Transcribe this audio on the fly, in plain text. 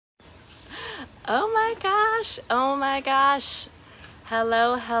Oh my gosh. Oh my gosh.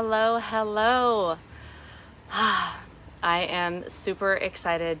 Hello, hello, hello. I am super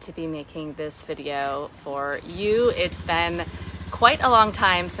excited to be making this video for you. It's been quite a long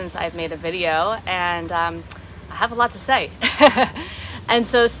time since I've made a video, and I have a lot to say. And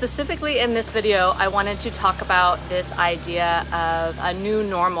so specifically in this video, I wanted to talk about this idea of a new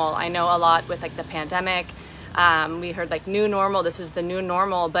normal. I know a lot with like the pandemic, we heard like new normal, this is the new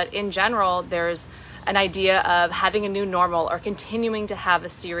normal, but in general, there's an idea of having a new normal or continuing to have a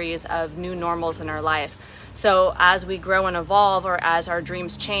series of new normals in our life. So as we grow and evolve, or as our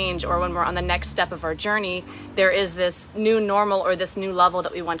dreams change, or when we're on the next step of our journey, there is this new normal or this new level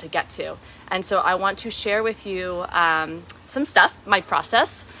that we want to get to. And so I want to share with you some stuff, my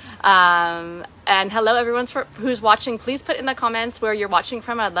process. And hello everyone who's watching. Please put in the comments where you're watching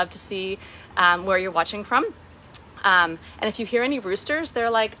from. I'd love to see where you're watching from. And if you hear any roosters,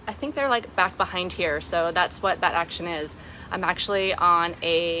 I think they're like back behind here. So that's what that action is. I'm actually on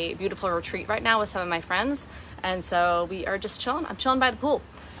a beautiful retreat right now with some of my friends. And so we are just chilling. I'm chilling by the pool.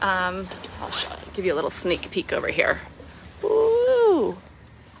 I'll give you a little sneak peek over here. Ooh.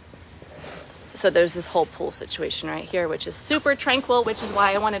 So there's this whole pool situation right here, which is super tranquil, which is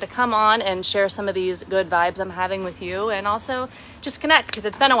why I wanted to come on and share some of these good vibes I'm having with you, and also just connect because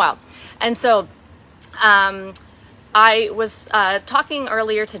it's been a while. And so, I was talking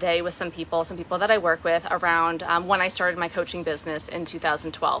earlier today with some people that I work with around when I started my coaching business in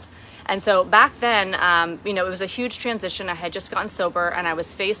 2012. And so back then, it was a huge transition. I had just gotten sober and I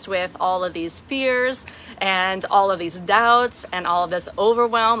was faced with all of these fears and all of these doubts and all of this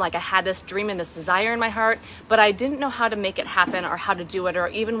overwhelm. Like I had this dream and this desire in my heart, but I didn't know how to make it happen or how to do it, or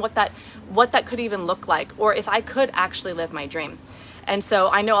even what that could even look like, or if I could actually live my dream. And so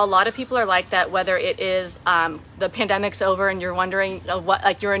I know a lot of people are like that, whether it is the pandemic's over and you're wondering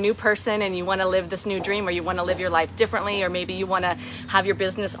you're a new person and you want to live this new dream, or you want to live your life differently, or maybe you want to have your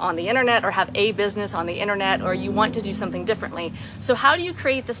business on the internet or have a business on the internet, or you want to do something differently. So how do you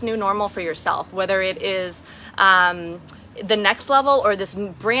create this new normal for yourself, whether it is the next level or this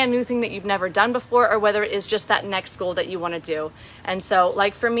brand new thing that you've never done before, or whether it is just that next goal that you want to do? And so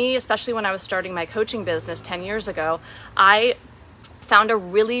like for me, especially when I was starting my coaching business 10 years ago, I found a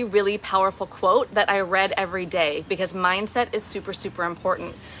really, really powerful quote that I read every day, because mindset is super, super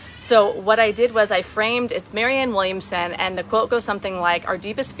important. So what I did was it's Marianne Williamson, and the quote goes something like, "Our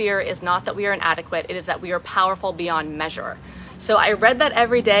deepest fear is not that we are inadequate, it is that we are powerful beyond measure." So I read that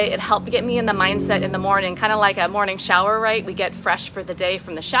every day. It helped get me in the mindset in the morning, kind of like a morning shower, right? We get fresh for the day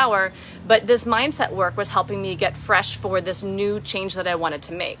from the shower, but this mindset work was helping me get fresh for this new change that I wanted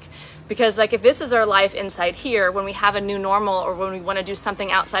to make. Because like if this is our life inside here, when we have a new normal, or when we want to do something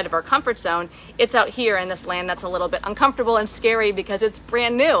outside of our comfort zone, it's out here in this land that's a little bit uncomfortable and scary because it's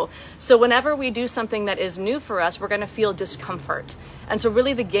brand new. So whenever we do something that is new for us, we're going to feel discomfort. And so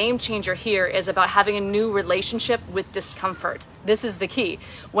really the game changer here is about having a new relationship with discomfort. This is the key.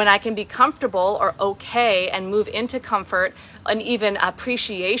 When I can be comfortable or okay and move into comfort and even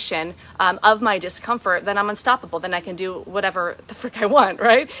appreciation of my discomfort, then I'm unstoppable. Then I can do whatever the frick I want,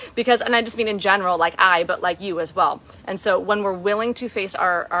 right? And I just mean in general, but like you as well. And so when we're willing to face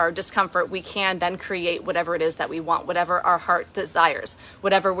our discomfort, we can then create whatever it is that we want, whatever our heart desires,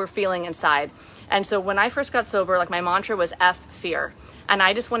 whatever we're feeling inside. And so when I first got sober, like my mantra was F fear. And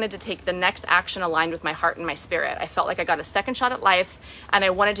I just wanted to take the next action aligned with my heart and my spirit. I felt like I got a second shot at life, and I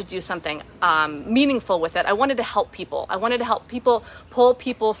wanted to do something meaningful with it. I wanted to help people. I wanted to help people, pull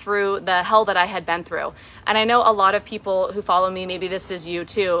people through the hell that I had been through. And I know a lot of people who follow me, maybe this is you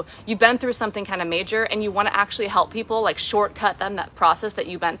too, you've been through something kind of major and you want to actually help people, like shortcut them that process that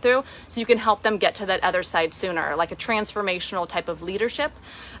you've been through so you can help them get to that other side sooner, like a transformational type of leadership.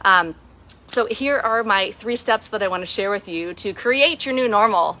 So here are my 3 steps that I want to share with you to create your new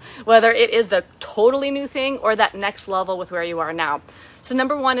normal, whether it is the totally new thing or that next level with where you are now. So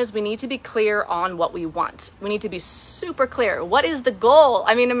number 1 is we need to be clear on what we want. We need to be super clear. What is the goal?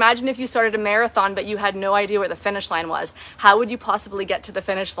 I mean, imagine if you started a marathon, but you had no idea where the finish line was. How would you possibly get to the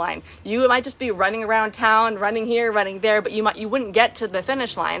finish line? You might just be running around town, running here, running there, but you wouldn't get to the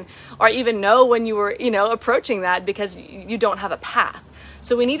finish line or even know when you were, approaching that, because you don't have a path.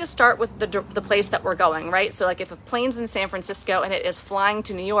 So we need to start with the place that we're going, right? So like if a plane's in San Francisco and it is flying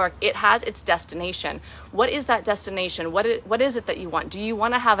to New York, it has its destination. What is that destination? What is it that you want? Do you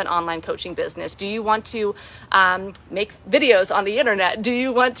want to have an online coaching business? Do you want to make videos on the internet? Do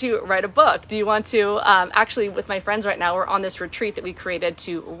you want to write a book? Do you want to, actually with my friends right now, we're on this retreat that we created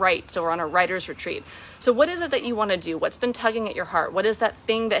to write. So we're on a writer's retreat. So what is it that you want to do? What's been tugging at your heart? What is that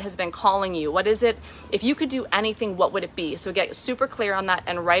thing that has been calling you? What is it? If you could do anything, what would it be? So get super clear around that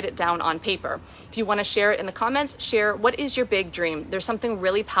and write it down on paper. If you want to share it in the comments, share what is your big dream. There's something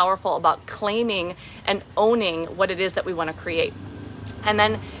really powerful about claiming and owning what it is that we want to create. And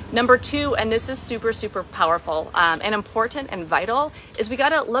then number 2, and this is super, super powerful and important and vital, is we got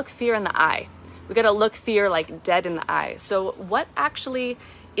to look fear in the eye. We got to look fear like dead in the eye. So what actually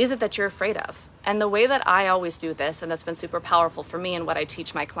is it that you're afraid of? And the way that I always do this, and that's been super powerful for me and what I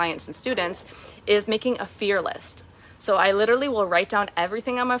teach my clients and students, is making a fear list. So I literally will write down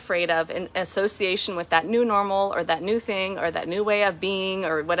everything I'm afraid of in association with that new normal or that new thing or that new way of being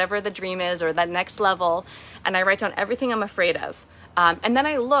or whatever the dream is or that next level. And I write down everything I'm afraid of. And then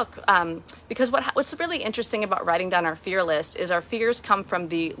I look, because what's really interesting about writing down our fear list is our fears come from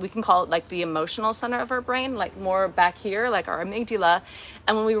we can call it like the emotional center of our brain, like more back here, like our amygdala.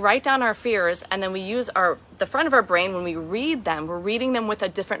 And when we write down our fears and then we use the front of our brain, when we read them, we're reading them with a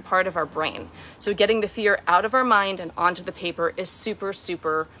different part of our brain. So getting the fear out of our mind and onto the paper is super,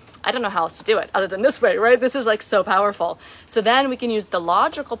 super, I don't know how else to do it other than this way, right? This is like so powerful. So then we can use the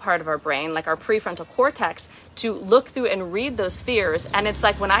logical part of our brain, like our prefrontal cortex, to look through and read those fears. And it's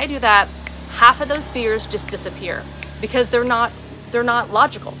like when I do that, half of those fears just disappear because they're not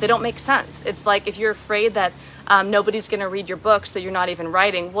logical. They don't make sense. It's like if you're afraid that nobody's going to read your book, so you're not even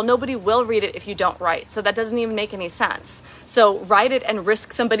writing. Well, nobody will read it if you don't write. So that doesn't even make any sense. So write it and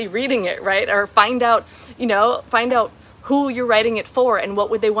risk somebody reading it, right? Or find out who you're writing it for and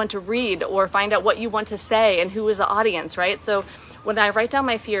what would they want to read, or find out what you want to say and who is the audience, right? So when I write down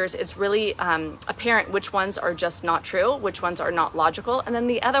my fears, it's really apparent which ones are just not true, which ones are not logical, and then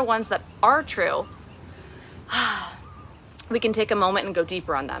the other ones that are true, we can take a moment and go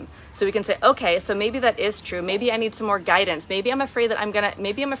deeper on them. So we can say, okay, so maybe that is true. Maybe I need some more guidance. Maybe I'm afraid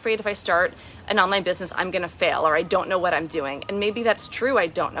if I start an online business, I'm gonna fail, or I don't know what I'm doing. And maybe that's true, I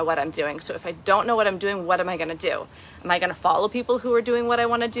don't know what I'm doing. So if I don't know what I'm doing, what am I gonna do? Am I gonna follow people who are doing what I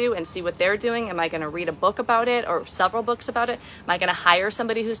wanna do and see what they're doing? Am I gonna read a book about it or several books about it? Am I gonna hire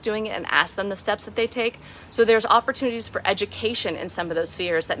somebody who's doing it and ask them the steps that they take? So there's opportunities for education in some of those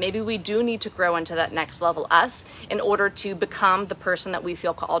fears that maybe we do need to grow into that next level us in order to become the person that we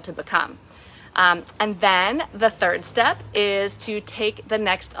feel called to become. And then the third step is to take the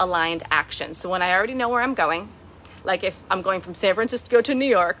next aligned action. So when I already know where I'm going, like if I'm going from San Francisco to New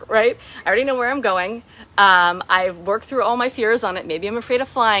York, right? I already know where I'm going. I've worked through all my fears on it. Maybe I'm afraid of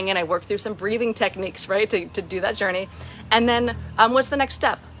flying, and I worked through some breathing techniques, right? To do that journey. And then what's the next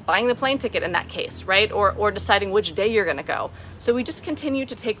step? Buying the plane ticket in that case, right? Or deciding which day you're gonna go. So we just continue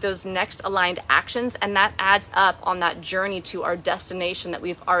to take those next aligned actions, and that adds up on that journey to our destination that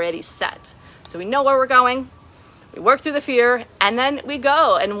we've already set. So we know where we're going, we work through the fear, and then we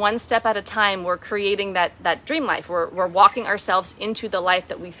go. And one step at a time, we're creating that dream life. We're walking ourselves into the life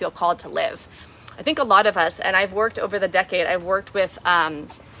that we feel called to live. I think a lot of us, and I've worked over the decade, I've worked with,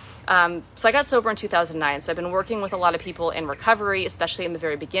 so I got sober in 2009. So I've been working with a lot of people in recovery, especially in the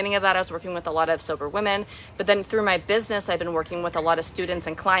very beginning of that. I was working with a lot of sober women, but then through my business, I've been working with a lot of students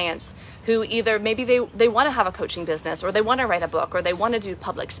and clients who either maybe they want to have a coaching business, or they want to write a book, or they want to do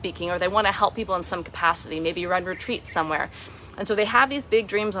public speaking, or they want to help people in some capacity, maybe run retreats somewhere. And so they have these big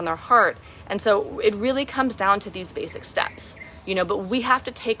dreams on their heart. And so it really comes down to these basic steps. But we have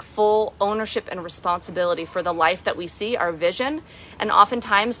to take full ownership and responsibility for the life that we see, our vision. And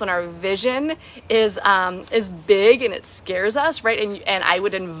oftentimes when our vision is big and it scares us, right? And I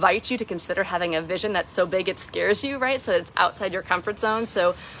would invite you to consider having a vision that's so big it scares you, right? So it's outside your comfort zone.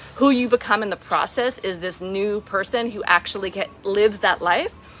 So who you become in the process is this new person who actually lives that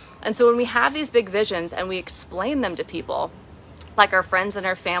life. And so when we have these big visions and we explain them to people, like our friends and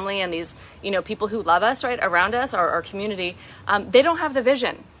our family and these, people who love us, right, around us, our community, they don't have the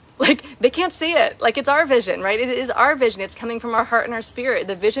vision. Like, they can't see it. Like, it's our vision, right? It is our vision. It's coming from our heart and our spirit.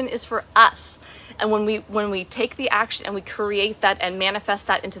 The vision is for us. And when we take the action and we create that and manifest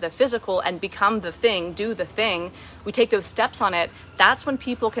that into the physical and become the thing, do the thing, we take those steps on it, that's when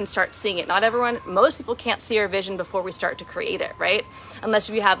people can start seeing it. Most people can't see our vision before we start to create it, right? Unless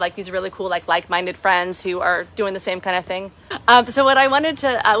we have like these really cool, like-minded friends who are doing the same kind of thing. So what I wanted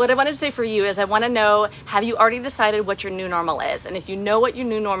to say for you is I want to know, have you already decided what your new normal is? And if you know what your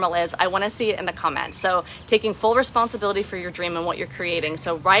new normal is, I want to see it in the comments. So taking full responsibility for your dream and what you're creating.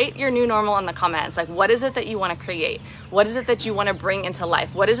 So write your new normal in the comments. Like, what is it that you want to create? What is it that you want to bring into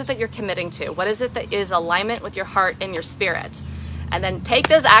life? What is it that you're committing to? What is it that is alignment with your heart and your spirit? And then take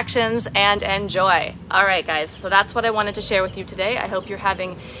those actions and enjoy. All right, guys, so that's what I wanted to share with you today. I hope you're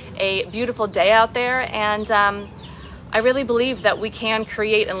having a beautiful day out there, and I really believe that we can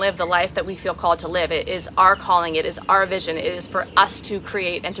create and live the life that we feel called to live. It is our calling, it is our vision, it is for us to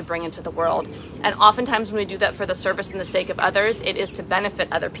create and to bring into the world. And oftentimes when we do that for the service and the sake of others, it is to benefit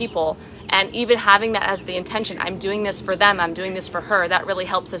other people. And even having that as the intention, I'm doing this for them, I'm doing this for her, that really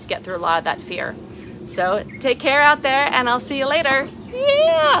helps us get through a lot of that fear. So take care out there, and I'll see you later.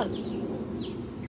 Yeah!